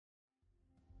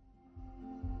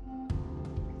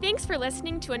Thanks for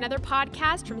listening to another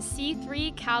podcast from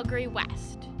C3 Calgary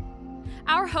West.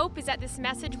 Our hope is that this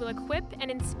message will equip and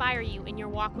inspire you in your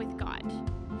walk with God.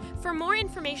 For more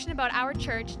information about our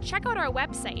church, check out our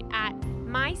website at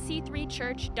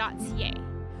myc3church.ca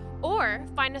or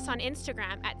find us on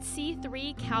Instagram at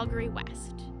C3 Calgary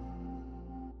West.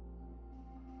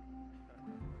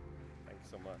 Thanks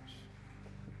so much.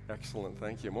 Excellent,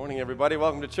 thank you. Morning, everybody.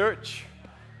 Welcome to church.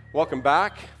 Welcome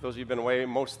back. Those of you who've been away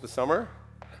most of the summer,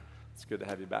 it's good to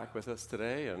have you back with us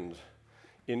today and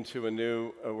we're into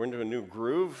a new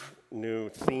groove, new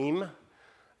theme.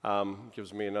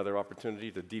 Gives me another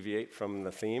opportunity to deviate from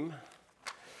the theme.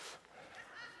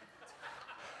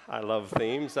 I love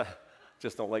themes. I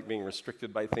just don't like being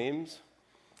restricted by themes.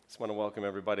 Just want to welcome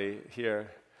everybody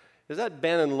here. Is that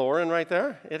Ben and Lauren right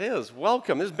there? It is.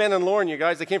 Welcome. This is Ben and Lauren, you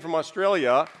guys. They came from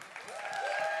Australia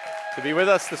to be with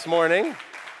us this morning.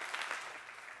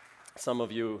 Some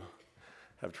of you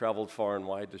have traveled far and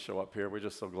wide to show up here. We're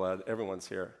just so glad everyone's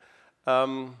here.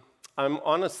 I'm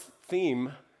on a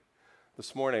theme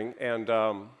this morning, and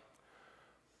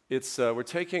we're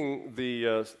taking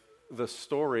the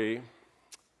story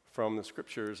from the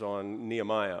scriptures on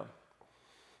Nehemiah.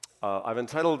 I've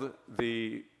entitled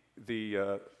the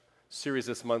series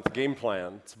this month, Game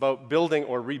Plan. It's about building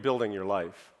or rebuilding your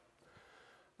life.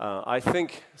 I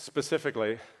think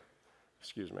specifically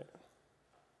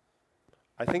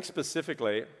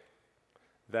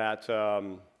that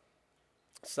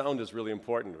sound is really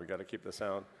important. We've got to keep the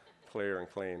sound clear and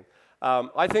clean.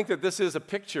 I think that this is a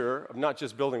picture of not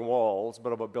just building walls,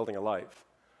 but about building a life.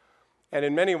 And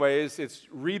in many ways, it's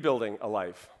rebuilding a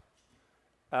life.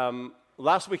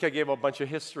 Last week, I gave a bunch of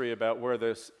history about where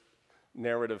this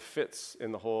narrative fits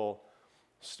in the whole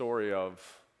story of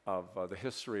the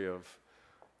history of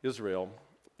Israel.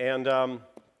 And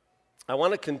I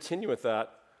want to continue with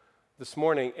that this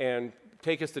morning and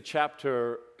take us to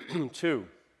chapter 2.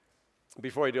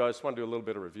 Before I do, I just want to do a little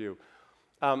bit of review.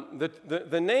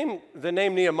 The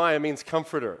name Nehemiah means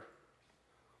comforter.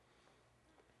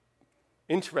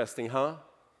 Interesting, huh?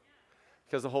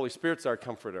 Because the Holy Spirit's our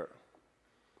comforter.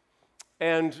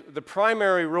 And the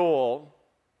primary role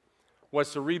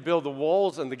was to rebuild the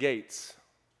walls and the gates.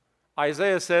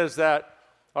 Isaiah says that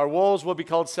our walls will be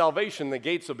called salvation, the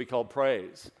gates will be called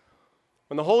praise.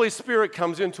 When the Holy Spirit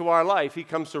comes into our life, He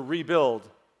comes to rebuild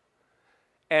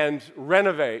and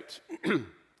renovate.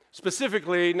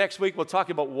 Specifically, next week we'll talk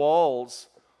about walls,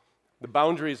 the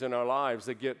boundaries in our lives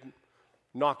that get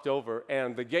knocked over,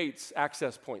 and the gates,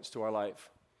 access points to our life.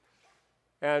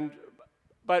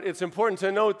 But it's important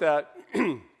to note that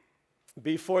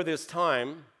before this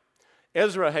time,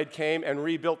 Ezra had came and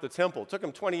rebuilt the temple. It took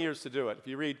him 20 years to do it. If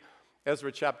you read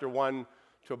Ezra chapter 1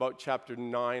 to about chapter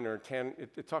 9 or 10,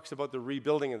 it talks about the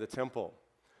rebuilding of the temple.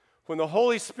 When the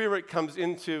Holy Spirit comes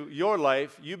into your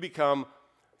life, you become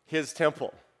His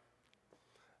temple.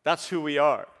 That's who we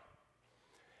are.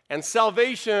 And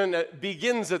salvation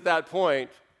begins at that point.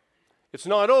 It's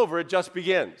not over, it just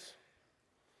begins.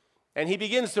 And He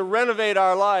begins to renovate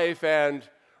our life and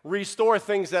restore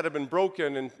things that have been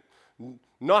broken and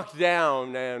knocked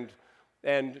down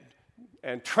and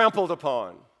trampled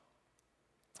upon.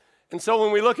 And so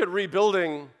when we look at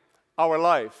rebuilding our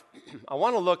life, I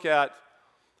want to look at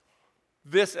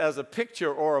this as a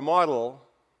picture or a model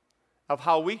of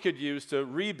how we could use to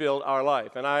rebuild our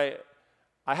life. And I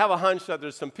have a hunch that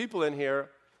there's some people in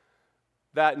here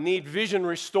that need vision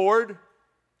restored,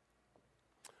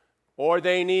 or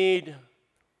they need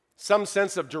some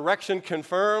sense of direction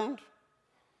confirmed,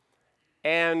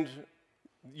 and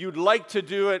you'd like to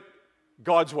do it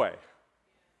God's way.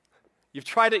 You've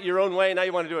tried it your own way, now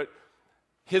you want to do it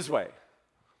His way.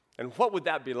 And what would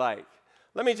that be like?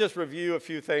 Let me just review a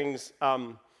few things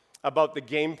about the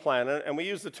game plan. And we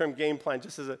use the term game plan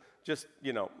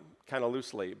kind of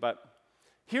loosely. But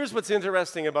here's what's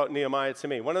interesting about Nehemiah to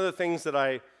me. One of the things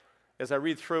that as I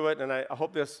read through it, and I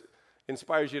hope this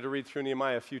inspires you to read through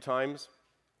Nehemiah a few times,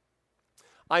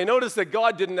 I noticed that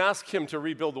God didn't ask him to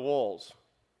rebuild the walls.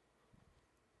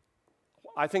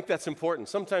 I think that's important.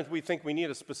 Sometimes we think we need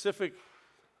a specific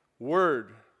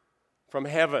word from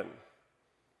heaven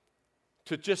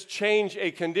to just change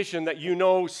a condition that you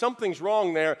know something's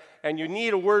wrong there, and you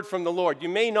need a word from the Lord. You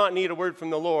may not need a word from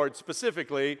the Lord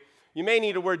specifically. You may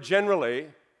need a word generally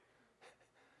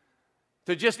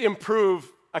to just improve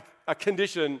a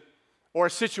condition or a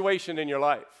situation in your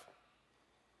life.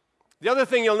 The other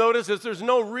thing you'll notice is there's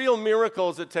no real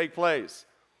miracles that take place.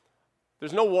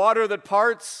 There's no water that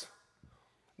parts.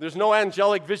 There's no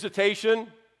angelic visitation.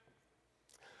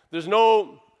 There's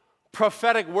no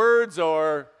prophetic words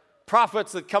or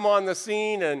prophets that come on the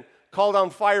scene and call down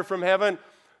fire from heaven.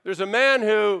 There's a man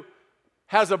who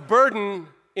has a burden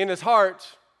in his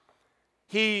heart.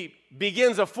 He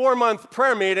begins a 4-month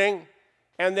prayer meeting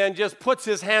and then just puts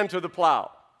his hand to the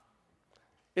plow.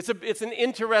 It's an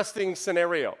interesting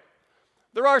scenario.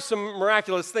 There are some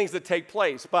miraculous things that take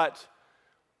place, but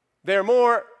they're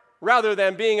more, rather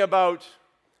than being about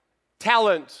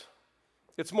talent,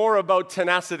 it's more about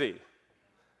tenacity.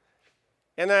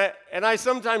 And I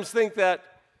sometimes think that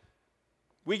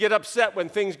we get upset when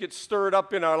things get stirred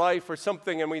up in our life or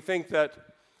something, and we think that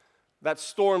that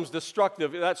storm's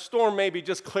destructive. That storm may be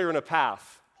just clearing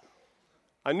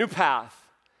a new path,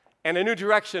 and a new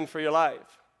direction for your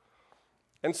life.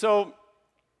 And so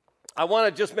I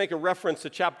want to just make a reference to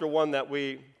chapter 1 that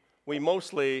we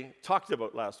mostly talked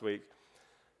about last week.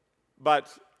 But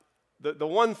the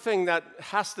one thing that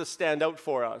has to stand out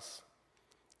for us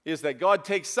is that God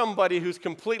takes somebody who's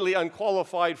completely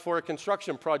unqualified for a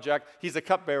construction project. He's a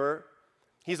cupbearer.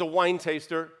 He's a wine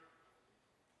taster.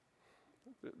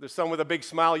 There's some with a big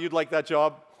smile. You'd like that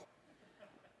job.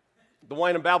 The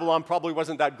wine in Babylon probably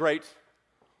wasn't that great.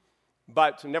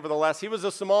 But nevertheless, he was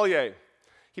a sommelier.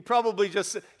 He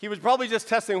was probably just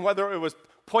testing whether it was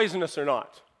poisonous or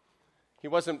not. He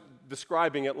wasn't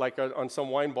describing it like on some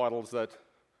wine bottles that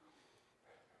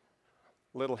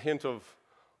little hint of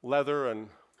leather and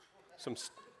some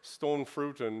stone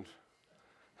fruit and,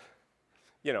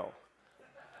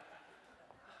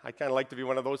 I kind of like to be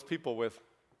one of those people with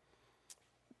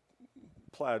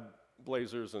plaid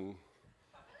blazers and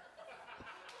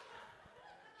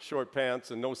short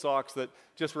pants and no socks that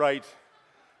just write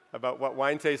about what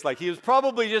wine tastes like. He was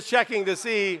probably just checking to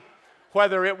see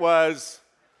whether it was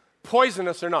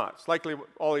poisonous or not. It's likely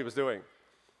all he was doing.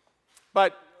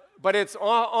 But it's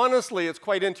honestly, it's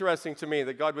quite interesting to me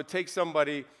that God would take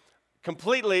somebody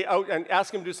completely out and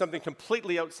ask him to do something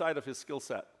completely outside of his skill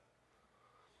set.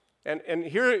 And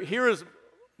here is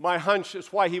my hunch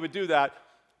is why he would do that,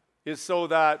 is so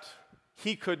that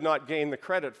he could not gain the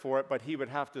credit for it, but he would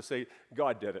have to say,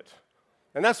 God did it.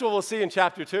 And that's what we'll see in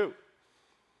chapter 2.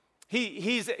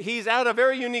 He's at a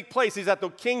very unique place. He's at the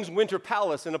king's winter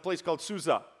palace in a place called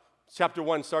Susa. Chapter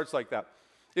 1 starts like that.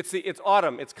 It's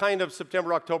autumn. It's kind of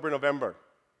September, October, November.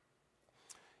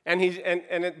 And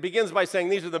it begins by saying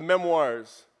these are the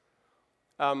memoirs.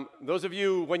 Those of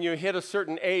you, when you hit a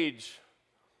certain age,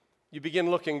 you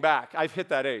begin looking back. I've hit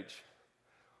that age.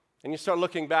 And you start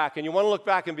looking back, and you want to look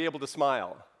back and be able to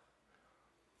smile.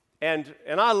 And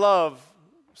I love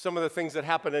some of the things that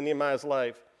happened in Nehemiah's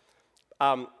life.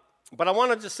 But I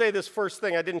want to just say this first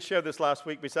thing. I didn't share this last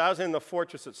week because I was in the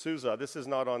fortress at Susa. This is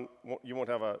not on, you won't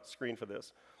have a screen for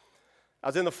this. I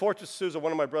was in the fortress of Susa.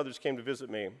 One of my brothers came to visit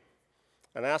me.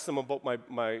 And I asked them about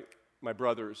my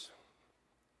brothers.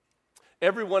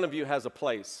 Every one of you has a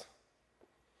place.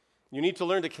 You need to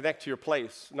learn to connect to your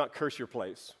place, not curse your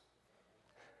place.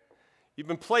 You've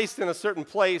been placed in a certain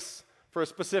place for a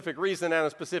specific reason and a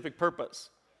specific purpose.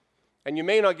 And you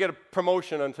may not get a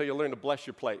promotion until you learn to bless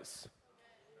your place.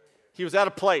 He was at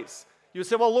a place. You would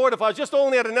say, well, Lord, if I was just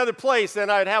only at another place, then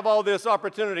I'd have all this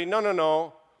opportunity.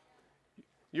 No.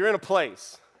 You're in a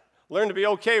place. Learn to be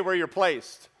okay where you're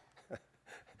placed.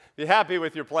 Be happy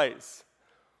with your place.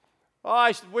 Oh,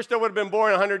 I wished I would have been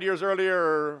born 100 years earlier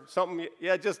or something.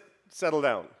 Yeah, just settle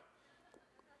down.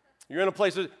 You're in a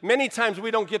place. Many times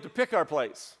we don't get to pick our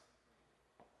place.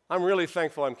 I'm really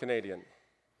thankful I'm Canadian.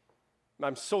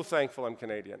 I'm so thankful I'm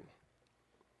Canadian.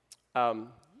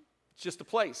 It's just a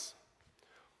place.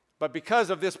 But because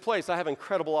of this place, I have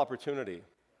incredible opportunity.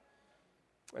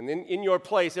 And in your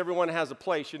place, everyone has a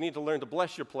place. You need to learn to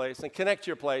bless your place and connect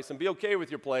your place and be okay with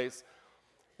your place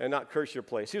and not curse your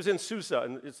place. He was in Susa,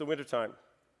 and it's the wintertime.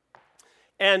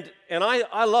 And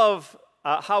I love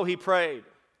how he prayed.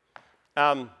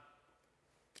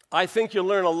 I think you'll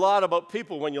learn a lot about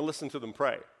people when you listen to them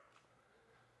pray.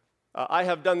 I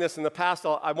have done this in the past.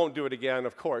 I won't do it again,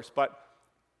 of course. But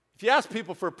if you ask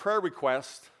people for a prayer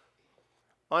request,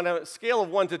 on a scale of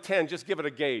 1 to 10, just give it a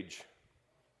gauge.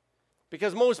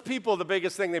 Because most people, the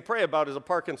biggest thing they pray about is a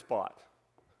parking spot.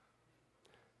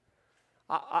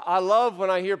 I love when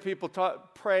I hear people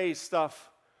pray stuff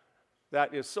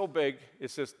that is so big,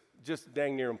 it's just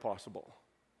dang near impossible.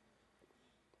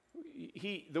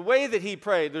 The way that he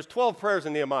prayed, there's 12 prayers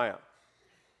in Nehemiah.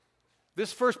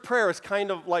 This first prayer is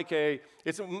kind of like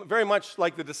it's very much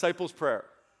like the disciples' prayer.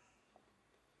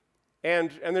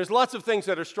 And there's lots of things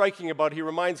that are striking about it. He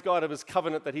reminds God of his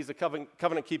covenant, that he's a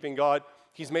covenant-keeping God.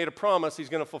 He's made a promise. He's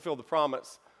going to fulfill the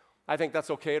promise. I think that's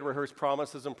okay to rehearse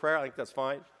promises in prayer. I think that's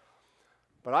fine.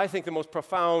 But I think the most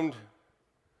profound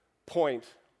point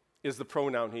is the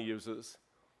pronoun he uses.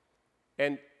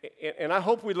 And I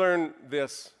hope we learn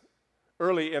this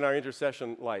early in our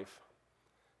intercession life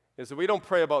is that we don't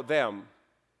pray about them,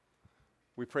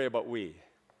 we pray about we.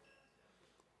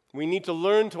 We need to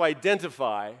learn to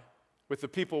identify with the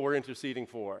people we're interceding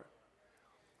for.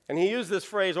 And he used this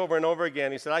phrase over and over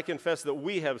again. He said, I confess that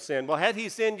we have sinned. Well, had he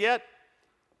sinned yet?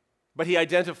 But he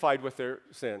identified with their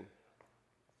sin.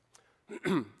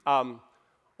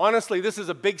 Honestly, this is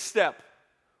a big step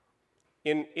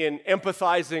in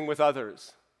empathizing with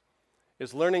others,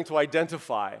 is learning to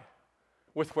identify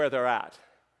with where they're at.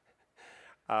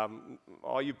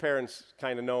 All you parents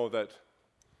kind of know that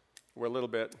we're a little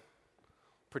bit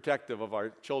protective of our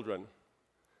children,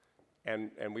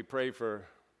 and we pray for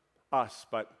us,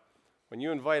 but when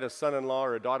you invite a son-in-law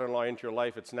or a daughter-in-law into your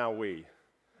life, it's now we.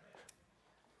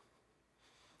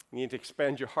 You need to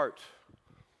expand your heart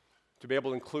to be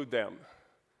able to include them.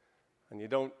 And you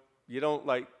don't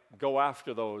like go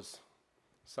after those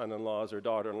son-in-laws or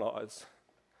daughter-in-laws.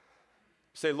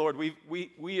 Say, Lord,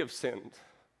 we have sinned.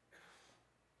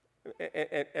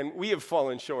 And we have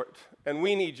fallen short. And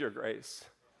we need your grace.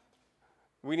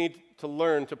 We need to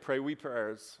learn to pray we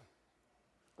prayers.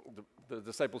 The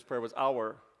disciples' prayer was,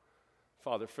 our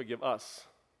Father, forgive us.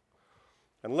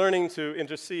 And learning to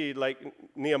intercede like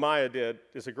Nehemiah did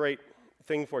is a great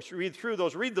thing for us. Read through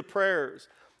those, read the prayers.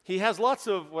 He has lots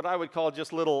of what I would call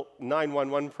just little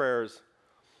 911 prayers,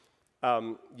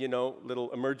 little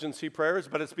emergency prayers,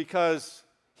 but it's because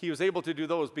he was able to do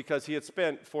those because he had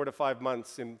spent 4 to 5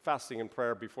 months in fasting and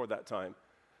prayer before that time.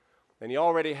 And he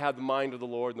already had the mind of the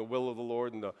Lord and the will of the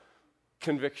Lord and the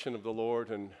conviction of the Lord.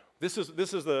 And this is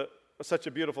such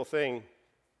a beautiful thing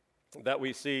that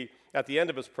we see at the end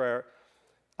of his prayer,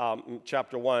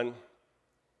 chapter 1,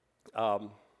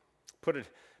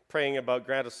 praying about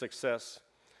grant us success.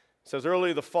 It says,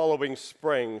 early the following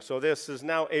spring, so this is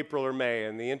now April or May,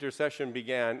 and the intercession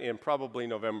began in probably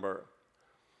November.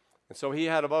 And so he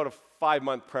had about a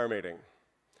 5-month prayer meeting.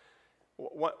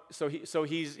 So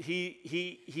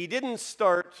he didn't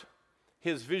start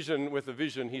his vision with a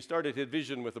vision, he started his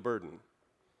vision with a burden.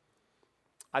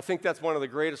 I think that's one of the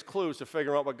greatest clues to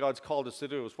figuring out what God's called us to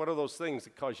do, is what are those things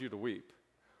that cause you to weep?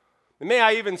 And may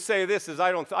I even say this, is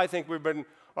I think we've been,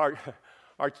 our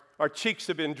cheeks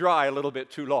have been dry a little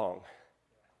bit too long.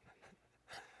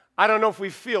 I don't know if we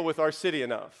feel with our city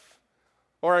enough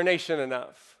or our nation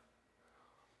enough.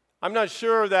 I'm not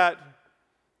sure that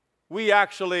we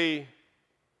actually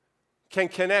can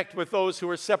connect with those who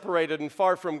are separated and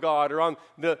far from God or on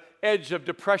the edge of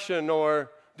depression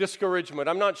or discouragement.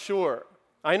 I'm not sure.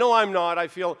 I know I'm not. I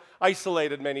feel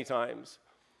isolated many times.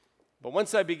 But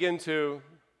once I begin to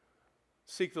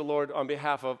seek the Lord on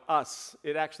behalf of us,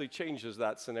 it actually changes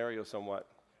that scenario somewhat.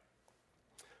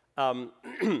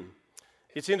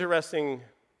 It's interesting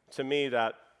to me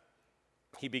that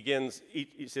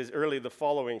he says, early the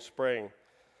following spring,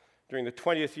 during the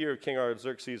 20th year of King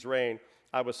Artaxerxes' reign,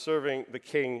 I was serving the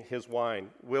king his wine.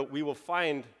 We will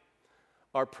find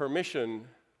our permission,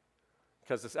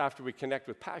 because it's after we connect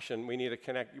with passion, we need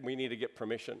to get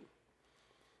permission.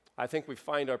 I think we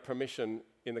find our permission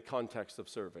in the context of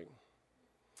serving.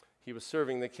 He was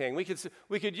serving the king.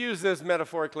 We could use this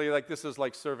metaphorically, like this is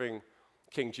like serving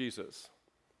King Jesus.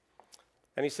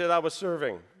 And he said, I was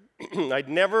serving. I'd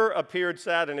never appeared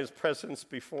sad in his presence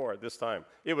before this time.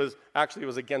 It was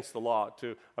against the law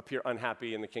to appear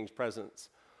unhappy in the king's presence.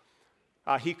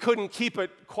 He couldn't keep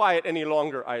it quiet any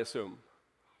longer, I assume.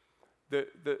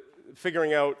 The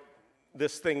figuring out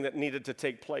this thing that needed to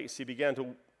take place, he began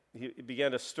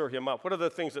to stir him up. What are the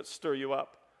things that stir you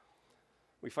up?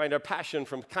 We find our passion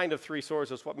from kind of 3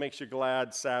 sources: what makes you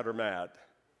glad, sad, or mad.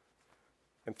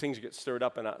 And things get stirred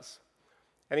up in us.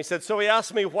 And he said, so he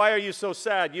asked me, why are you so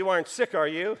sad? You aren't sick, are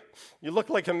you? You look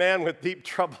like a man with deep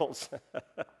troubles.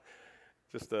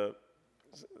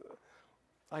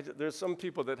 There's some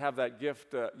people that have that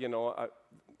gift. A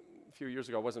few years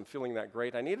ago, I wasn't feeling that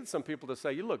great. I needed some people to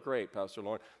say, you look great, Pastor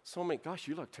Lauren. So many, gosh,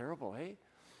 you look terrible, hey?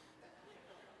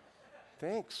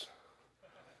 Thanks.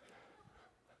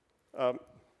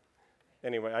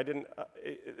 Anyway, I didn't.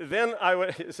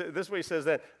 This way he says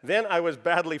that. Then I was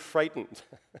badly frightened.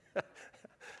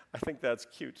 I think that's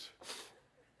cute.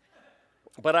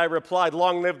 But I replied,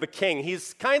 long live the king.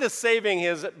 He's kind of saving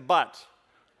his butt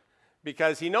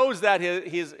because he knows that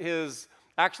his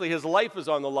life is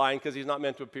on the line because he's not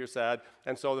meant to appear sad.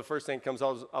 And so the first thing comes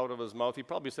out of his mouth. He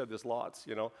probably said this lots,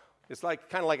 It's kind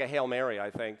of like a Hail Mary,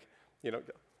 I think.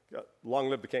 Long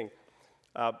live the king.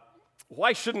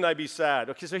 Why shouldn't I be sad?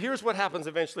 Okay, so here's what happens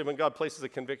eventually when God places a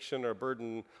conviction or a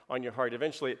burden on your heart.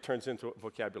 Eventually it turns into a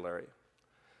vocabulary.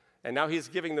 And now he's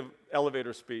giving the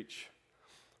elevator speech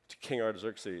to King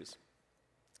Artaxerxes.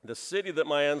 The city that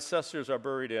my ancestors are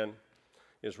buried in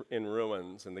is in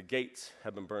ruins, and the gates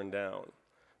have been burned down.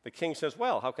 The king says,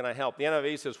 well, how can I help? The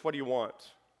NIV says, what do you want?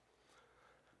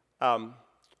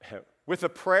 With a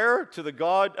prayer to the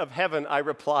God of heaven, I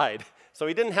replied. So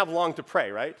he didn't have long to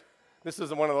pray, right? This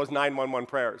is one of those 911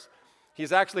 prayers.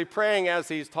 He's actually praying as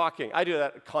he's talking. I do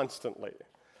that constantly.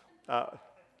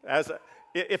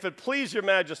 If it please your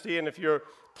majesty, and if you're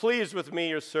pleased with me,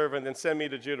 your servant, then send me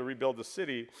to Judah to rebuild the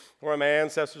city where my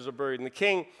ancestors are buried. And the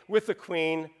king, with the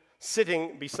queen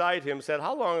sitting beside him, said,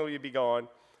 how long will you be gone,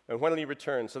 and when will you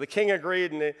return? So the king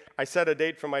agreed, and I set a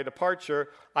date for my departure.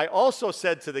 I also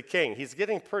said to the king, he's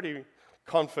getting pretty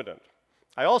confident.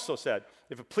 I also said,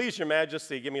 if it please your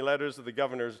majesty, give me letters of the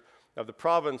governors of the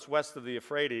province west of the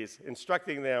Euphrates,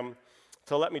 instructing them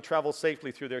to let me travel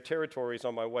safely through their territories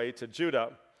on my way to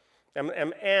Judah.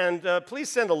 And please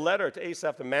send a letter to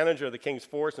Asaph, the manager of the king's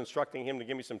force, instructing him to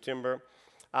give me some timber.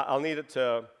 I'll need it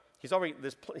to, he's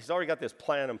already got this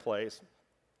plan in place.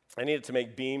 I needed to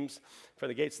make beams for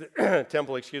the gates of the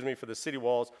temple, for the city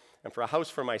walls, and for a house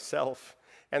for myself.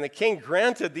 And the king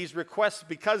granted these requests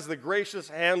because the gracious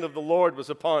hand of the Lord was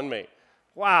upon me.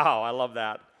 Wow, I love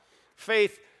that.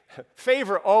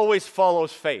 Favor always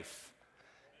follows faith.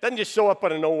 Doesn't just show up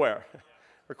out of nowhere.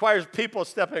 Requires people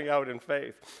stepping out in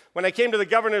faith. When I came to the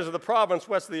governors of the province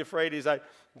west of the Euphrates, I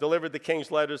delivered the king's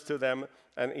letters to them.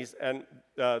 And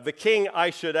the king, I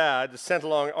should add, sent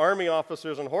along army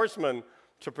officers and horsemen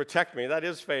to protect me. That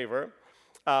is favor.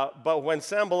 But when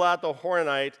Sanballat the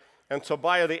Horonite and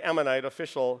Tobiah the Ammonite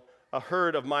official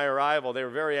heard of my arrival, they were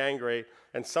very angry,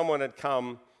 and someone had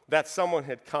come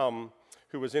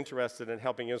who was interested in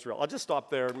helping Israel. I'll just stop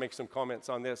there and make some comments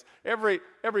on this. Every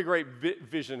great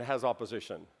vision has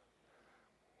opposition.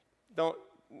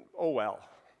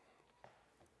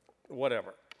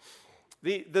 Whatever.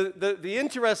 The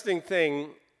interesting thing,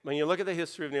 when you look at the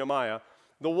history of Nehemiah,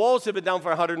 the walls have been down for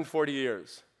 140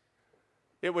 years.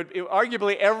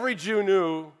 Arguably every Jew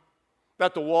knew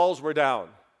that the walls were down.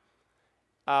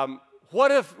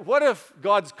 What if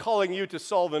God's calling you to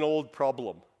solve an old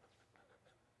problem?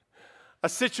 A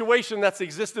situation that's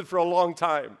existed for a long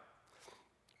time.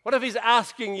 What if he's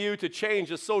asking you to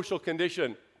change a social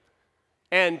condition?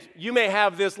 And you may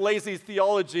have this lazy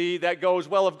theology that goes,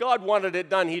 well, if God wanted it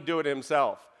done, he'd do it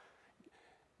himself.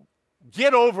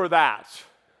 Get over that.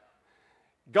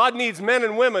 God needs men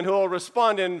and women who will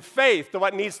respond in faith to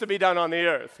what needs to be done on the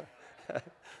earth.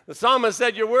 The psalmist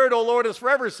said, your word, O Lord, is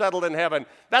forever settled in heaven.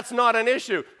 That's not an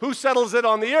issue. Who settles it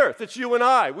on the earth? It's you and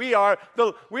I. We are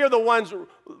the ones,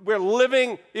 we're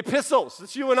living epistles.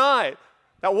 It's you and I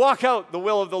that walk out the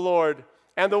will of the Lord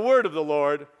and the word of the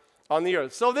Lord on the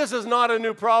earth. So this is not a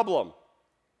new problem.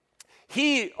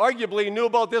 He arguably knew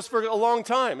about this for a long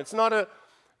time. It's not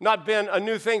been a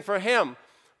new thing for him.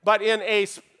 But in an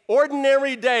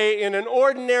ordinary day, in an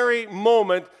ordinary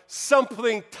moment,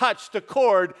 something touched a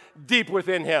chord deep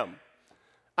within him.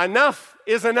 Enough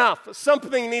is enough.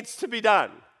 Something needs to be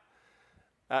done.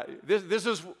 This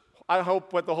is, I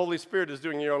hope, what the Holy Spirit is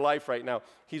doing in your life right now.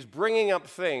 He's bringing up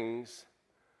things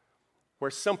where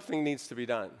something needs to be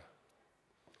done.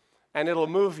 And it'll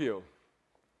move you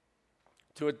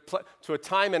to a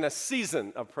time and a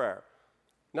season of prayer,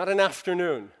 not an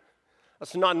afternoon.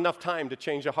 That's not enough time to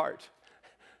change a heart.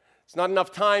 It's not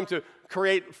enough time to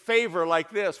create favor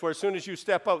like this, where as soon as you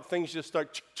step out, things just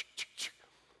start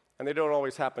and they don't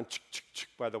always happen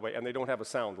by the way, and they don't have a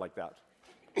sound like that.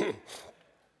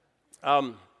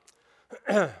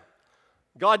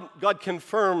 God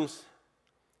confirms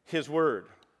his word.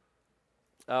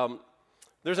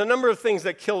 There's a number of things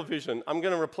that kill vision. I'm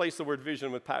going to replace the word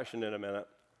vision with passion in a minute.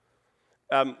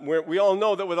 We all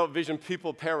know that without vision,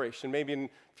 people perish. And maybe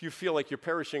if you feel like you're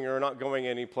perishing or not going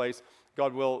anyplace,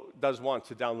 God does want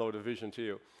to download a vision to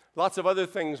you. Lots of other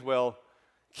things will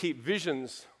keep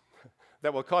visions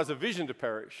that will cause a vision to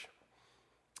perish.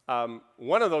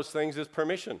 One of those things is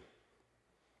permission.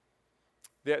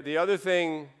 The other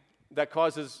thing that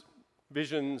causes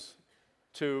visions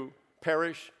to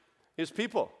perish is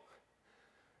people.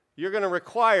 You're going to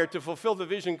require, to fulfill the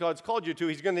vision God's called you to,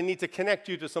 he's going to need to connect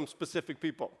you to some specific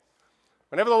people.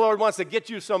 Whenever the Lord wants to get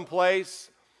you someplace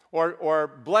or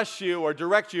bless you or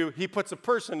direct you, he puts a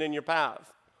person in your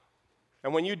path.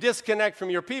 And when you disconnect from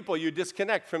your people, you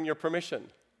disconnect from your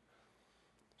permission.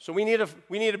 So we need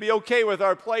to be okay with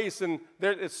our place, and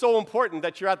it's so important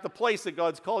that you're at the place that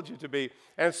God's called you to be,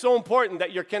 and it's so important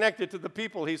that you're connected to the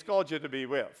people he's called you to be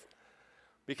with,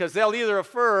 because they'll either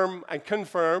affirm and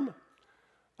confirm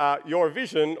your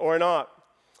vision or not.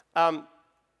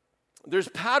 There's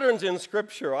patterns in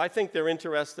Scripture. I think they're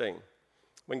interesting.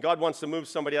 When God wants to move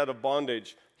somebody out of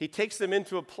bondage, he takes them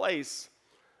into a place.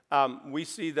 We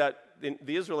see that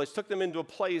the Israelites took them into a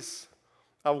place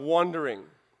of wandering.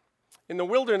 In the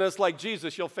wilderness, like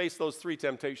Jesus, you'll face those 3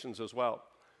 temptations as well.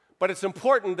 But it's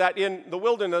important that in the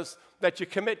wilderness that you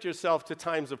commit yourself to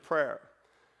times of prayer.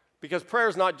 Because prayer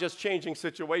is not just changing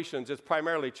situations, it's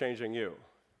primarily changing you.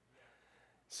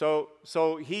 So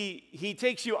he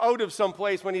takes you out of some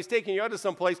place. When he's taking you out of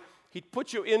some place, he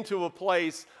puts you into a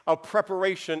place of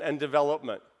preparation and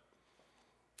development.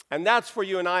 And that's where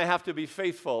you and I have to be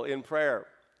faithful in prayer.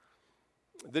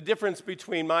 The difference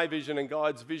between my vision and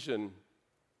God's vision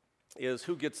is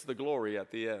who gets the glory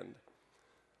at the end.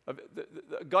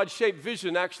 The God-shaped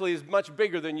vision actually is much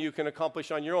bigger than you can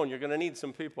accomplish on your own. You're going to need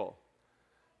some people.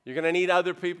 You're going to need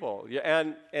other people.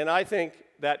 And I think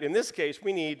that in this case,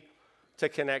 we need to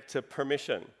connect to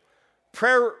permission.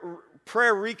 Prayer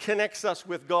reconnects us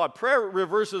with God. Prayer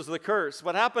reverses the curse.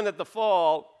 What happened at the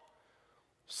fall,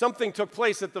 something took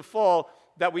place at the fall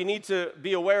that we need to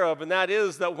be aware of, and that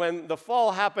is that when the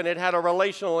fall happened, it had a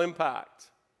relational impact.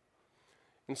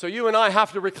 And so you and I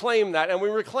have to reclaim that, and we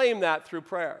reclaim that through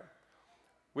prayer.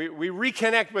 We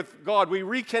reconnect with God. We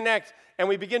reconnect, and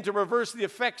we begin to reverse the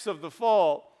effects of the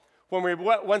fall when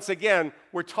once again,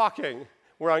 we're talking.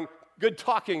 We're on good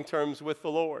talking terms with the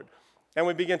Lord. And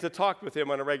we begin to talk with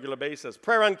him on a regular basis.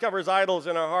 Prayer uncovers idols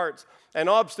in our hearts and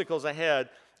obstacles ahead.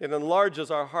 It enlarges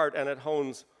our heart, and it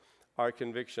hones our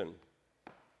conviction.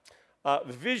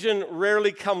 Vision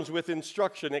rarely comes with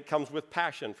instruction. It comes with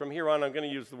passion. From here on, I'm going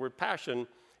to use the word passion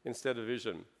instead of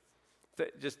vision.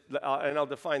 And I'll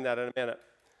define that in a minute.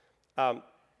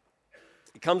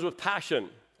 It comes with passion.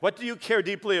 What do you care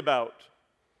deeply about?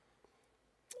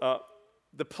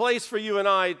 The place for you and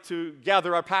I to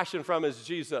gather our passion from is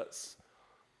Jesus.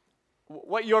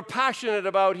 What you're passionate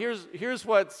about, here's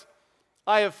what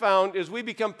I have found, is we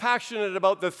become passionate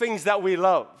about the things that we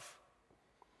love.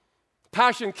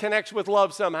 Passion connects with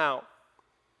love somehow.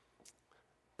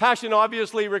 Passion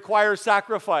obviously requires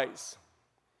sacrifice.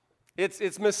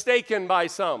 It's mistaken by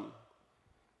some.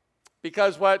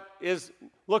 Because what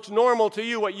looks normal to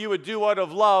you, what you would do out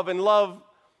of love, and love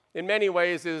in many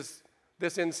ways is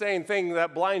this insane thing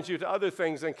that blinds you to other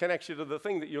things and connects you to the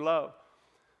thing that you love.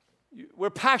 We're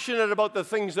passionate about the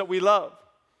things that we love.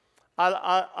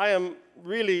 I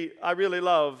really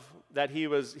love that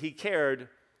he cared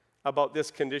about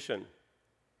this condition.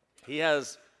 He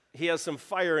has some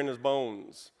fire in his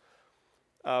bones.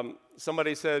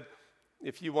 Somebody said,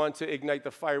 if you want to ignite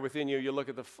the fire within you, you look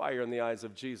at the fire in the eyes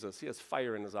of Jesus. He has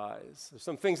fire in his eyes. There's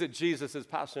some things that Jesus is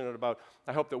passionate about.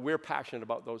 I hope that we're passionate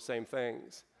about those same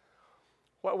things.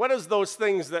 What is those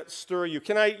things that stir you?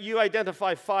 You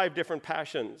identify 5 different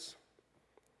passions.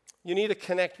 You need to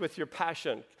connect with your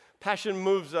passion. Passion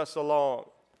moves us along.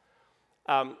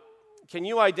 Can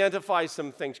you identify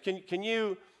some things? Can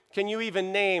you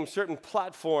even name certain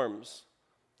platforms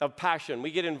of passion?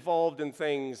 We get involved in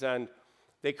things and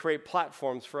they create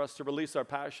platforms for us to release our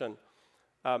passion.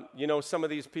 Some of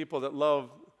these people that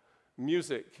love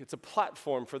music, it's a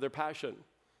platform for their passion.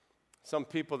 Some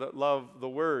people that love the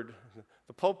word,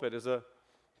 the pulpit is a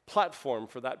platform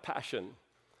for that passion.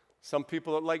 Some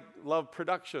people that love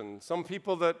production. Some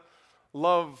people that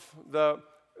love the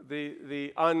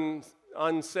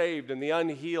unsaved and the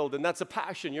unhealed, and that's a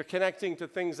passion. You're connecting to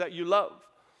things that you love.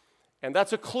 And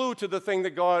that's a clue to the thing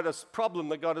problem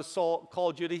that God has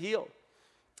called you to heal,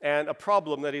 and a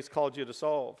problem that he's called you to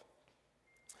solve.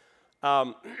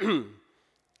 Where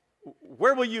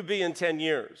will you be in 10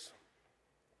 years?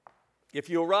 If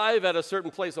you arrive at a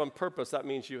certain place on purpose, that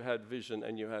means you had vision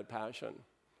and you had passion.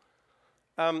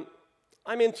 I'm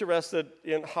interested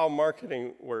in how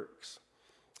marketing works.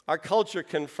 Our culture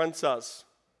confronts us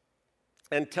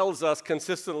and tells us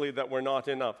consistently that we're not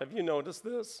enough. Have you noticed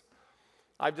this?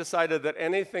 I've decided that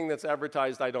anything that's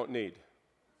advertised I don't need.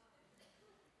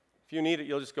 If you need it,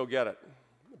 you'll just go get it.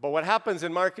 But what happens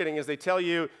in marketing is they tell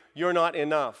you you're not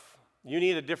enough. You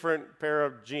need a different pair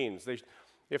of jeans.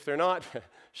 If they're not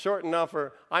short enough,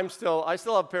 or I still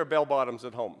have a pair of bell bottoms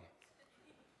at home.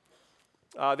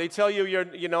 They tell you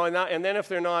and then if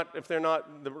they're not,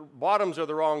 the bottoms are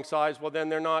the wrong size, well then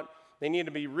they need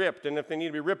to be ripped, and if they need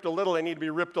to be ripped a little, they need to be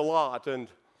ripped a lot, and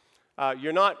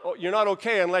you're not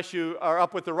okay unless you are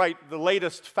up with the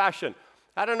latest fashion.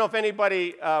 I don't know if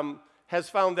anybody has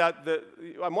found that.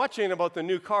 I'm watching about the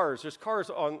new cars. There's cars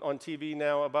on TV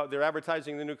now they're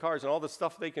advertising the new cars and all the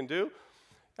stuff they can do.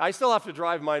 I still have to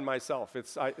drive mine myself.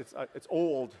 It's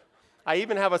old. I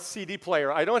even have a CD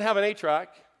player. I don't have an 8-track,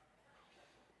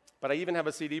 but I even have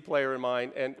a CD player in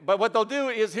mine. But what they'll do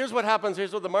is, here's what happens.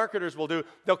 Here's what the marketers will do.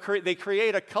 They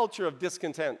create a culture of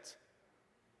discontent.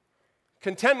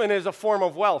 Contentment is a form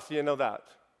of wealth. You know that.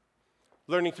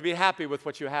 Learning to be happy with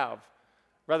what you have,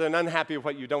 rather than unhappy with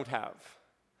what you don't have.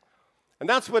 And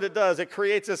that's what it does. It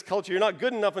creates this culture. You're not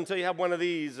good enough until you have one of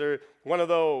these or one of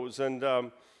those. And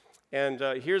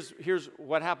here's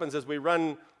what happens as we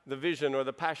run the vision or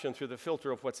the passion through the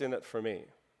filter of what's in it for me.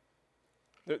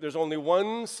 There's only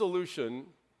one solution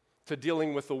to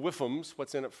dealing with the whiffums,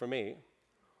 what's in it for me.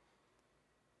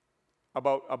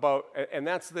 And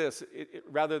that's this.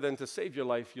 Rather than to save your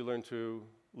life, you learn to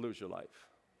lose your life.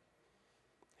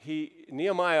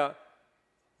 Nehemiah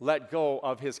let go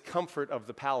of his comfort of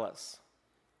the palace.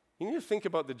 You need to think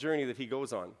about the journey that he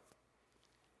goes on.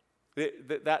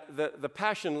 The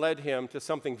passion led him to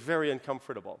something very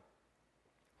uncomfortable.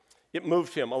 It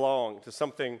moved him along to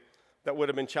something that would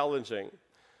have been challenging.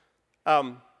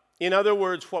 In other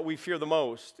words, what we fear the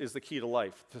most is the key to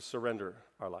life, to surrender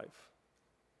our life.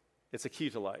 It's a key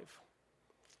to life.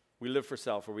 We live for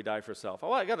self or we die for self.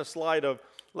 Oh, I got a slide of,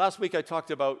 last week I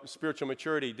talked about spiritual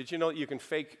maturity. Did you know that you can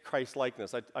fake Christ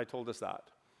likeness? I told us that.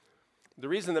 The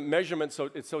reason that measurement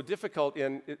it's so difficult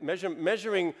in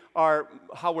measuring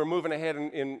how we're moving ahead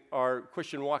in our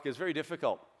Christian walk is very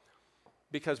difficult,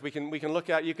 because we can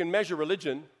look at, you can measure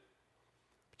religion,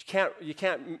 but you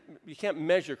can't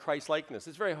measure Christ likeness.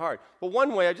 It's very hard. But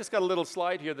one way, I just got a little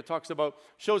slide here that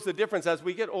shows the difference as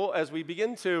we get old, as we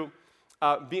begin to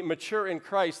be mature in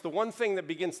Christ. The one thing that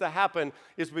begins to happen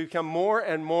is we become more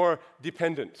and more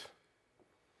dependent.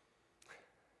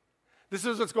 This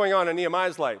is what's going on in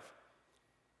Nehemiah's life.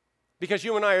 Because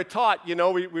you and I are taught,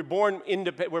 we're born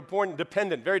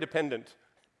dependent, very dependent.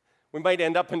 We might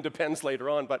end up in depends later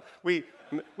on, but we're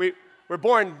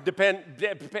born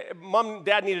Mom and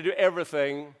Dad need to do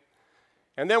everything,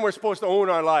 and then we're supposed to own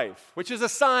our life, which is a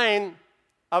sign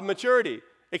of maturity,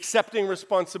 accepting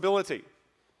responsibility.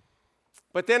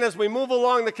 But then as we move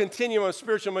along the continuum of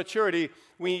spiritual maturity,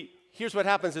 here's what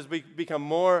happens is we become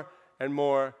more and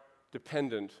more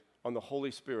dependent on the Holy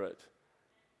Spirit.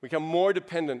 We become more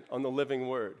dependent on the living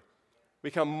Word. We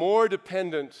become more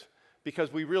dependent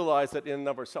because we realize that in and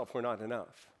of ourselves we're not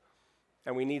enough,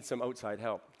 and we need some outside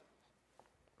help.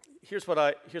 Here's what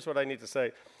I need to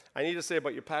say. I need to say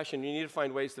about your passion, you need to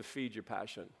find ways to feed your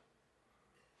passion.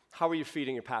 How are you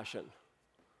feeding your passion?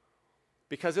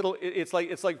 Because it's like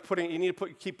you need to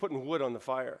keep putting wood on the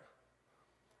fire.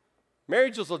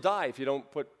 Marriages will die if you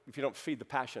don't feed the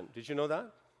passion. Did you know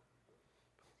that?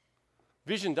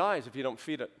 Vision dies if you don't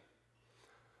feed it.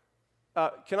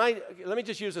 Let me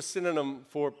just use a synonym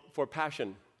for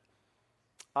passion.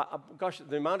 Gosh,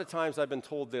 the amount of times I've been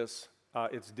told this,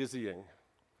 it's dizzying.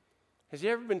 Has you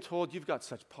ever been told you've got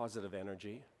such positive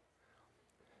energy?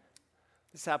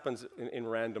 This happens in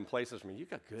random places for me. You've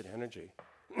got good energy.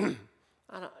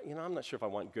 I'm not sure if I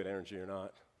want good energy or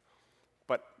not.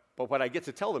 But what I get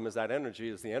to tell them is that energy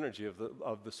is the energy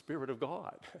of the Spirit of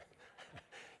God.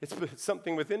 It's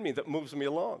something within me that moves me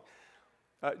along.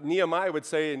 Nehemiah would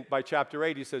say by chapter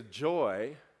 8, he says,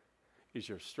 joy is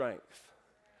your strength.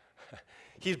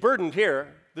 He's burdened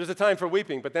here. There's a time for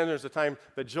weeping, but then there's a time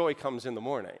that joy comes in the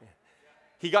morning.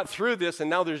 He got through this, and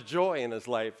now there's joy in his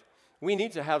life. We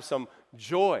need to have some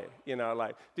joy in our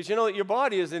life. Did you know that your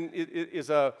body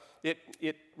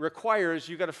it requires,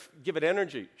 you got to give it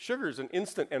energy. Sugar is an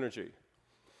instant energy.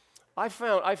 I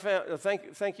found.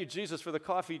 Thank you, Jesus, for the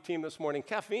coffee team this morning.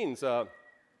 Caffeine's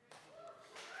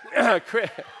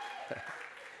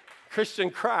Christian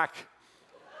crack.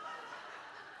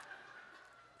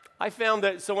 I found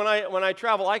that. So when I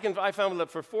travel, I found that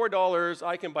for $4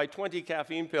 I can buy 20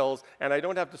 caffeine pills, and I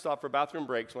don't have to stop for bathroom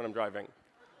breaks when I'm driving.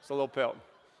 It's a little pill.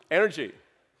 Energy.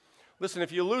 Listen,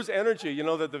 if you lose energy, you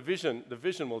know that the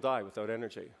vision will die without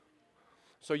energy.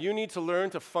 So you need to learn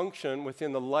to function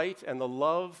within the light and the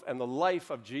love and the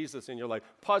life of Jesus in your life.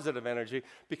 Positive energy,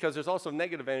 because there's also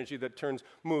negative energy that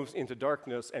moves into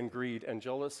darkness and greed and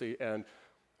jealousy. And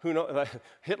who knows?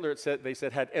 Hitler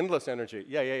had endless energy.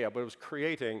 Yeah, but it was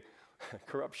creating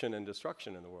corruption and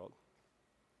destruction in the world.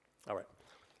 All right,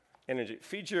 energy.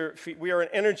 We are an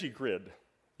energy grid,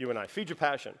 you and I. Feed your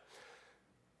passion.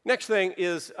 Next thing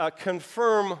is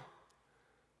confirm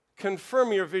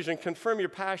your vision, confirm your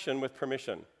passion with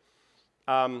permission.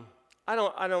 I'm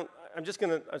just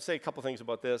going to say a couple things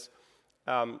about this.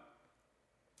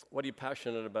 What are you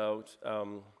passionate about?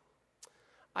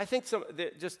 I think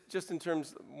just in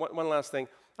terms, one last thing.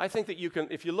 I think that you can,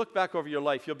 if you look back over your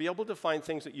life, you'll be able to find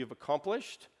things that you've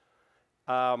accomplished.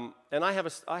 And I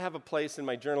have a place in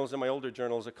my journals, in my older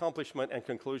journals, accomplishment and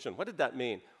conclusion. What did that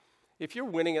mean? If you're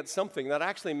winning at something, that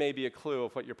actually may be a clue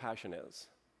of what your passion is.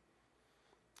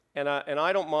 And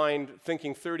I don't mind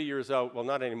thinking 30 years out, well,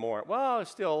 not anymore. Well,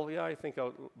 still, yeah, I think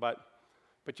out, but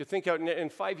you think out in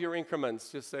 5-year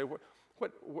increments, just say,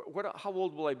 how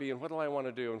old will I be, and what do I want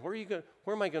to do, and where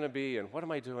am I going to be, and what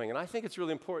am I doing? And I think it's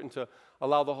really important to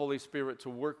allow the Holy Spirit to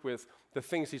work with the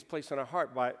things he's placed in our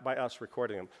heart by us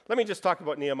recording them. Let me just talk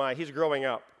about Nehemiah. He's growing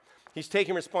up. He's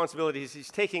taking responsibilities. He's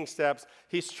taking steps.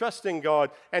 He's trusting God,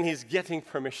 and he's getting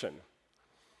permission.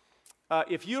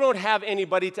 If you don't have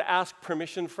anybody to ask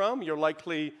permission from, you're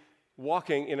likely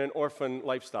walking in an orphan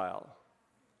lifestyle.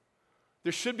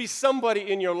 There should be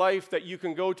somebody in your life that you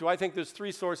can go to. I think there's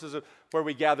 3 sources where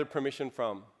we gather permission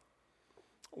from.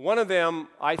 One of them,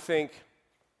 I think,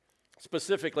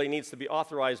 specifically needs to be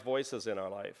authorized voices in our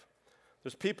life.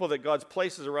 There's people that God's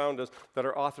places around us that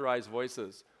are authorized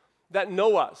voices, that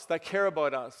know us, that care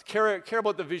about us, care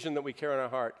about the vision that we carry in our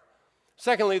heart.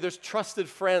 Secondly, there's trusted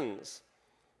friends.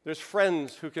 There's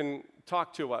friends who can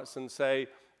talk to us and say,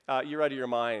 you're out of your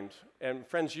mind. And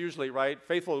friends usually, right,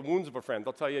 faithful wounds of a friend,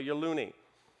 they'll tell you you're loony,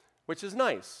 which is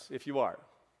nice if you are.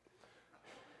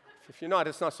 If you're not,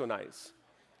 it's not so nice.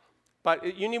 But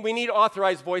we need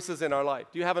authorized voices in our life.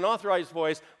 Do you have an authorized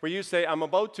voice where you say, I'm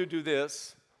about to do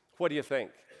this, what do you think?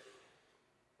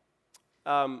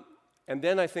 And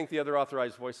then I think the other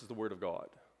authorized voice is the Word of God.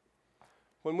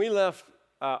 When we left,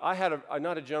 I had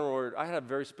not a general word, I had a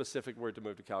very specific word to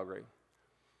move to Calgary.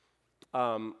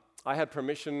 I had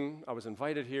permission, I was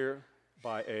invited here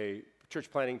by a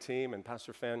church planting team and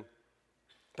Pastor Fenn,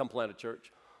 come plant a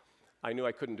church. I knew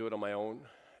I couldn't do it on my own.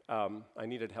 I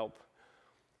needed help.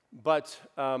 But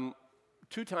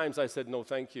 2 times I said no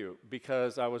thank you,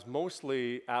 because I was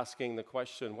mostly asking the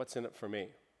question, what's in it for me?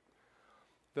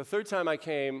 The 3rd time I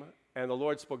came, and the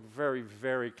Lord spoke very,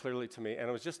 very clearly to me, and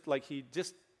it was just like he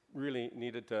just really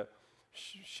needed to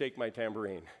shake my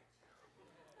tambourine.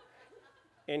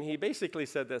 And he basically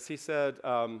said this. He said,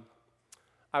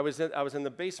 I was in the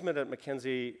basement at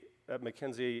Mackenzie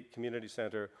Community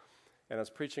Center, and I was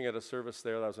preaching at a service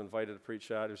there that I was invited to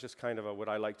preach at. It was just kind of would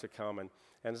I like to come? And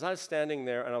as I was standing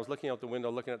there, and I was looking out the window,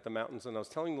 looking at the mountains, and I was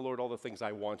telling the Lord all the things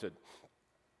I wanted.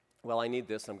 Well, I need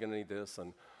this, I'm going to need this,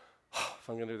 and if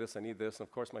I'm going to do this, I need this, and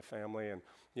of course my family, and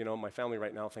my family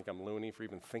right now think I'm loony for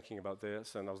even thinking about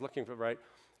this, and I was looking for, right?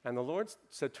 And the Lord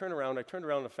said, turn around. I turned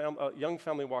around, a young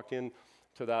family walked into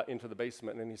the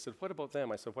basement, and he said, what about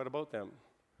them? I said, what about them?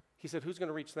 He said, who's going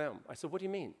to reach them? I said, what do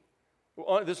you mean?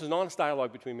 Well, this is an honest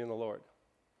dialogue between me and the Lord.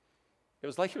 It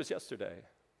was like it was yesterday.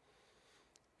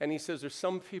 And he says, there's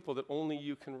some people that only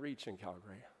you can reach in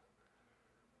Calgary.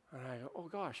 And I go, oh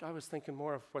gosh, I was thinking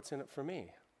more of what's in it for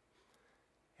me.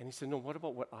 And he said, no, what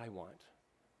about what I want?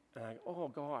 And I go, oh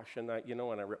gosh, and and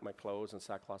I ripped my clothes and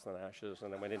sackcloth and ashes,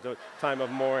 and I went into a time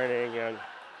of mourning, and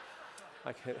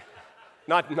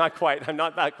not quite, I'm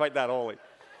not quite that holy.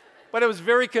 But it was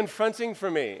very confronting for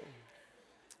me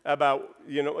about,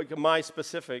 my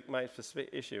specific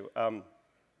issue. I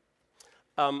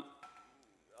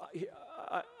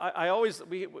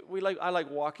like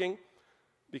walking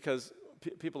because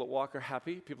people that walk are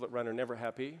happy. People that run are never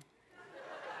happy.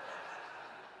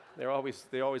 They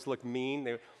always look mean.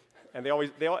 They're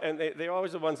always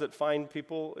the ones that find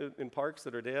people in parks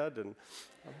that are dead, and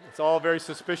it's all very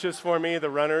suspicious for me. The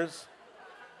runners,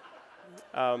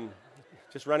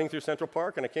 just running through Central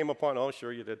Park, and I came upon. Oh,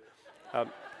 sure you did.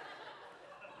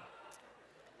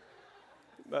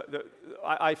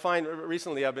 I find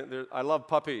recently I love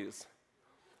puppies.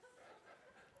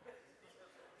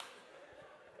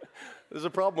 There's a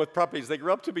problem with puppies. They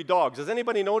grow up to be dogs. Has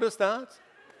anybody noticed that?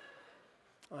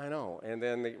 I know. And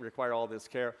then they require all this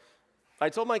care. I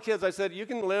told my kids, I said, you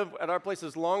can live at our place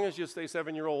as long as you stay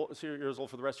 7 years old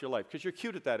for the rest of your life, because you're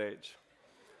cute at that age.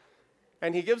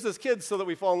 And he gives us kids so that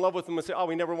we fall in love with them and say, oh,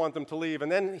 we never want them to leave.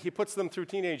 And then he puts them through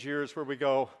teenage years where we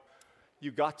go,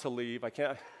 you got to leave. I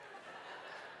can't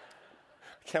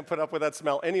put up with that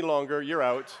smell any longer. You're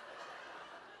out.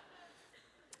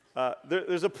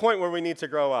 There's a point where we need to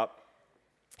grow up.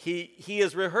 He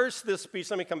has rehearsed this speech.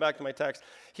 Let me come back to my text.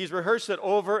 He's rehearsed it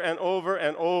over and over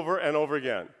and over and over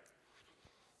again.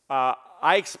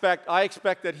 I expect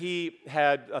that he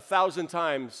had 1,000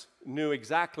 times knew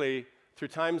exactly through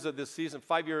times of this season,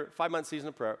 5-month season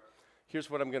of prayer. Here's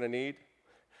what I'm going to need,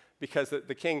 because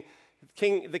the king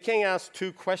asked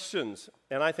 2 questions,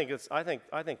 and I think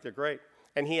they're great.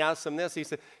 And he asked him this. He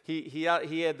said he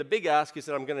had the big ask. He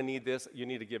said, I'm going to need this. You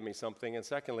need to give me something. And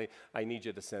secondly, I need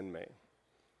you to send me.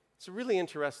 It's really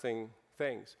interesting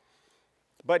things.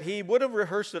 But he would have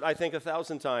rehearsed it, I think,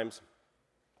 1,000 times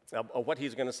of what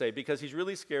he's going to say, because he's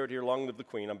really scared here. Long live the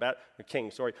king.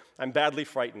 I'm badly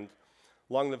frightened.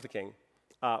 Long live the king.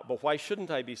 But why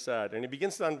shouldn't I be sad? And he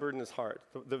begins to unburden his heart.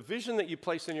 The vision that you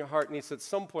place in your heart needs to at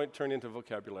some point turn into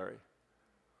vocabulary.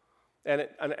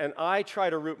 And I try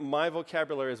to root my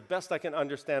vocabulary as best I can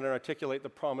understand and articulate the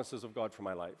promises of God for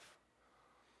my life.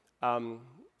 And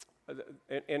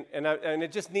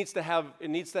it just needs to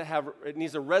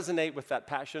resonate with that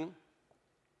passion.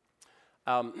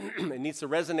 It needs to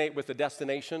resonate with the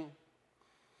destination.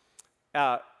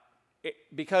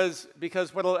 Because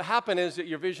what will happen is that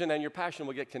your vision and your passion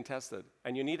will get contested,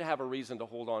 and you need to have a reason to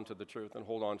hold on to the truth and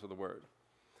hold on to the word.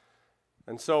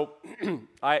 And so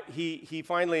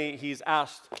he's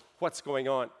asked, what's going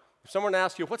on? If someone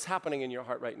asks you, what's happening in your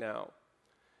heart right now?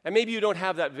 And maybe you don't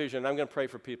have that vision. I'm going to pray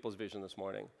for people's vision this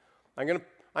morning. I'm going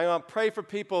to pray for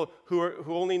people who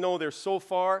only know they're so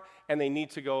far and they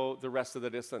need to go the rest of the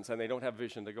distance and they don't have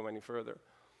vision to go any further.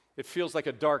 It feels like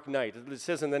a dark night. It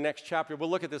says in the next chapter,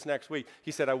 we'll look at this next week,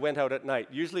 he said, I went out at night.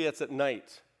 Usually it's at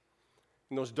night,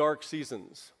 in those dark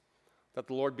seasons, that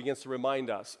the Lord begins to remind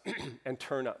us and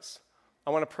turn us. I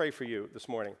want to pray for you this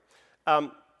morning. All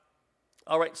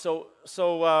right, so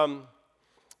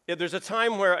there's a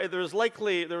time where there was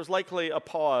likely a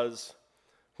pause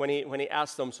when he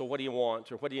asked them, so what do you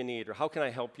want, or what do you need, or how can I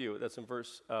help you? That's in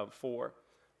verse 4.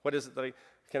 What is it that I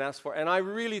can ask for? And I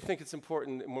really think it's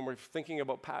important when we're thinking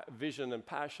about vision and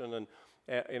passion and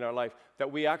in our life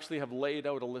that we actually have laid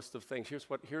out a list of things. Here's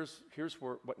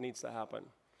what needs to happen.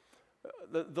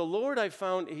 The Lord, I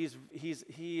found,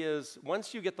 he is,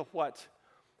 once you get the what,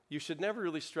 you should never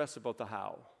really stress about the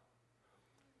how,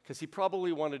 because he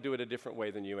probably want to do it a different way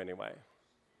than you anyway.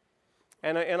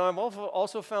 And I've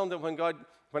also found that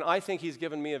when I think he's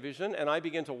given me a vision and I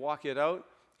begin to walk it out,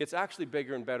 it's actually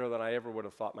bigger and better than I ever would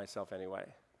have thought myself anyway.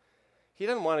 He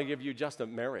doesn't want to give you just a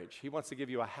marriage. He wants to give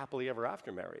you a happily ever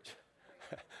after marriage.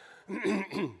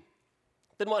 Doesn't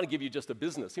want to give you just a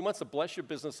business. He wants to bless your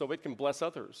business so it can bless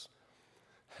others.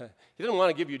 He doesn't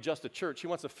want to give you just a church. He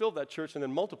wants to fill that church and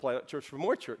then multiply that church for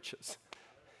more churches.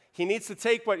 He needs to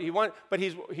take what he wants, but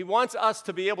he wants us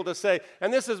to be able to say,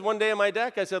 and this is one day on my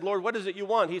deck, I said, Lord, what is it you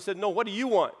want? He said, no, what do you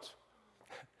want?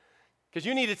 Because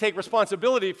you need to take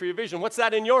responsibility for your vision. What's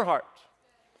that in your heart?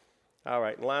 All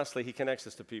right, and lastly, he connects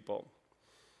us to people.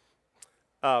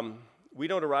 We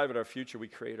don't arrive at our future, we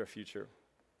create our future.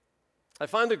 I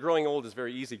find that growing old is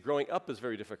very easy. Growing up is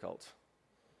very difficult.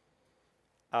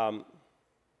 I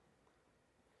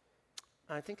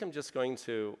think I'm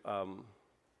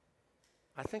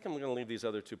going to leave these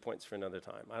other 2 points for another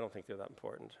time. I don't think they're that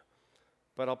important.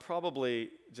 But I'll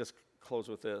probably just close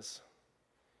with this.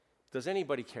 Does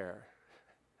anybody care?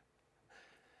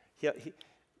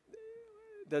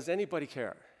 Does anybody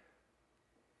care?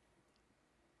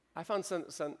 I found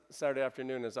Saturday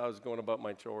afternoon as I was going about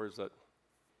my chores that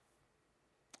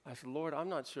I said, Lord, I'm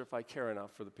not sure if I care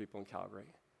enough for the people in Calgary.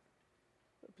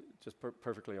 Just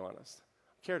perfectly honest.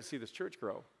 I care to see this church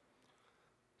grow.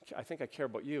 I think I care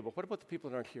about you, but what about the people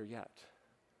that aren't here yet?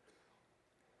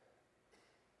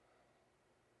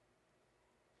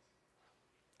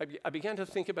 I began to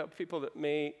think about people that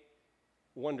may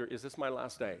wonder, is this my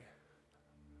last day?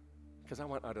 Because I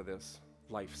want out of this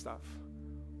life stuff.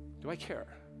 Do I care?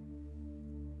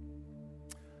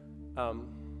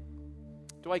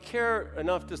 Do I care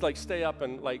enough to stay up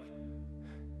and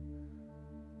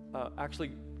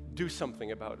actually do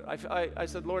something about it? I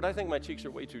said, Lord, I think my cheeks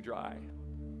are way too dry.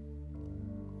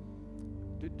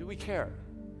 Do we care?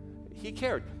 He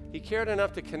cared. He cared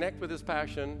enough to connect with his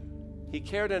passion. He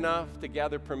cared enough to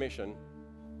gather permission.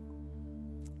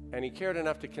 And he cared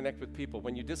enough to connect with people.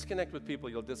 When you disconnect with people,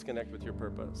 you'll disconnect with your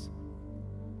purpose.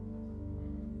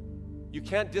 You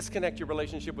can't disconnect your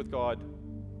relationship with God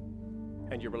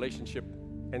and your relationship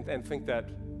and think that,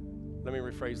 let me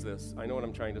rephrase this. I know what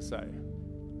I'm trying to say.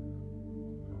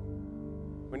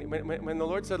 When the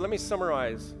Lord said, let me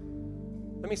summarize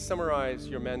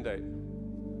your mandate.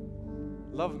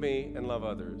 Love me and love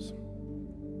others.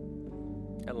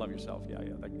 And love yourself. Yeah.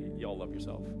 You all love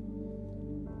yourself.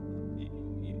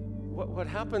 What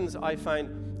happens, I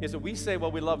find, is that we say,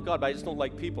 well, we love God, but I just don't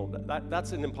like people.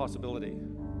 That's an impossibility.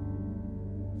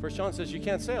 1 John says you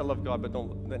can't say I love God, but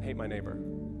then hate my neighbor.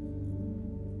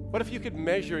 What if you could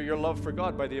measure your love for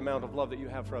God by the amount of love that you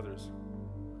have for others?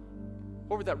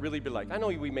 What would that really be like? I know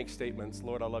we make statements,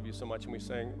 Lord, I love you so much, and we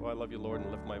sing, oh, I love you, Lord,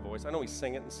 and lift my voice. I know we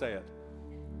sing it and say it.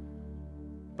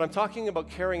 But I'm talking about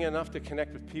caring enough to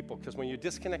connect with people, because when you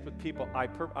disconnect with people, I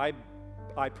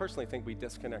personally think we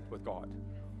disconnect with God.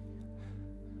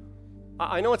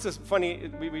 I know it's this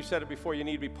funny, we've said it before, you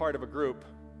need to be part of a group.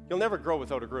 You'll never grow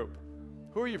without a group.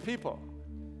 Who are your people?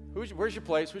 Where's your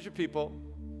place? Who's your people?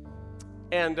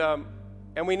 And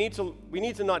we need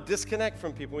to not disconnect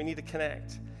from people. We need to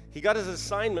connect. He got his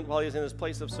assignment while he was in his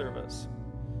place of service.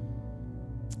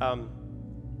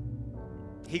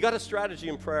 he got a strategy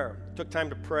in prayer. Took time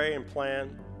to pray and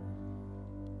plan.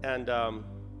 And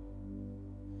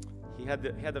he had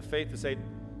the faith to say,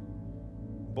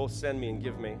 both send me and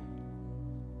give me.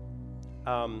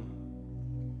 I'm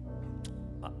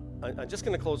just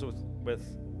going to close with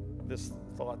this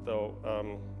thought, though.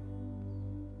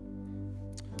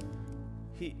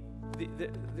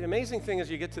 The amazing thing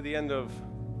is, you get to the end of,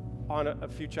 on a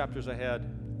few chapters ahead,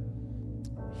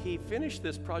 he finished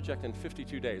this project in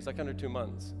 52 days, like under 2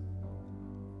 months,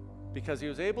 because he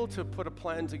was able to put a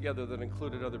plan together that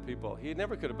included other people. He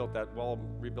never could have built that wall,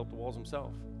 rebuilt the walls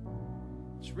himself.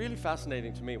 It's really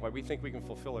fascinating to me why we think we can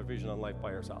fulfill our vision on life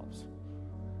by ourselves.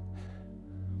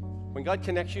 When God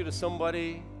connects you to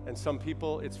somebody and some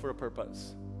people, it's for a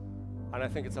purpose. And I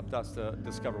think it's up to us to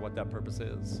discover what that purpose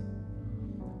is.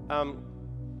 I'm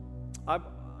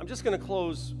just going to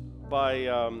close by,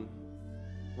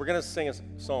 we're going to sing a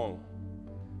song.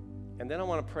 And then I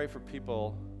want to pray for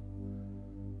people.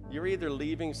 You're either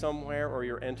leaving somewhere or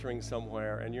you're entering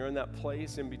somewhere, and you're in that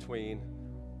place in between,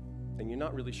 and you're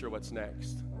not really sure what's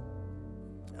next.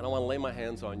 And I want to lay my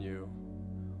hands on you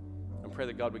and pray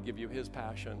that God would give you his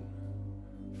passion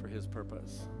for his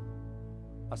purpose.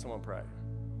 That's what I want to pray.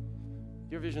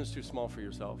 Your vision's too small for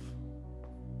yourself.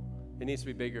 It needs to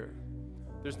be bigger.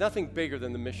 There's nothing bigger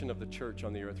than the mission of the church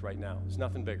on the earth right now. There's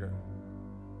nothing bigger.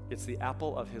 It's the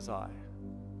apple of his eye.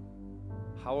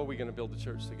 How are we going to build the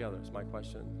church together is my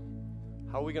question.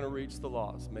 How are we going to reach the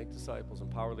lost, make disciples,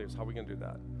 empower leaders? How are we going to do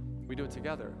that? We do it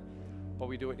together, but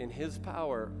we do it in his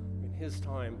power, in his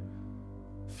time,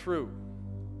 through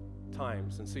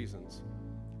times and seasons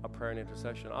of prayer and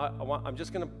intercession. I'm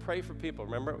just going to pray for people.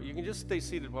 Remember, you can just stay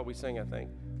seated while we sing, I think.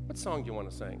 What song do you want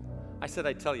to sing? I said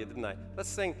I'd tell you, didn't I? Let's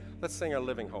sing our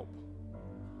Living Hope.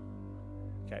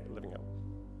 Okay, Living Hope.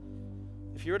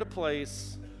 If you're at a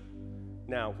place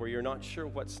now where you're not sure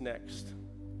what's next,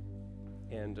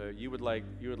 and you would like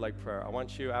prayer, I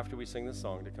want you, after we sing this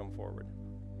song, to come forward.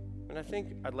 And I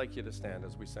think I'd like you to stand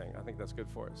as we sing. I think that's good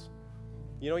for us.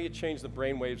 You know, you change the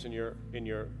brain waves in your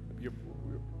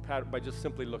pattern by just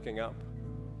simply looking up.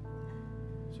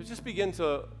 So just begin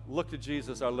to look to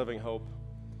Jesus, our living hope.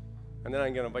 And then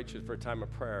I'm going to invite you for a time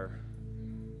of prayer,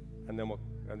 and then we'll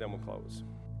close.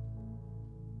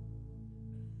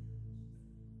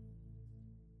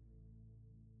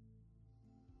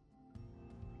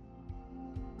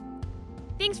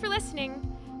 Thanks for listening.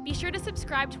 Be sure to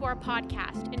subscribe to our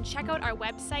podcast and check out our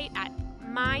website at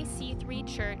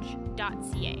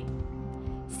myc3church.ca.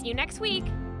 See you next week.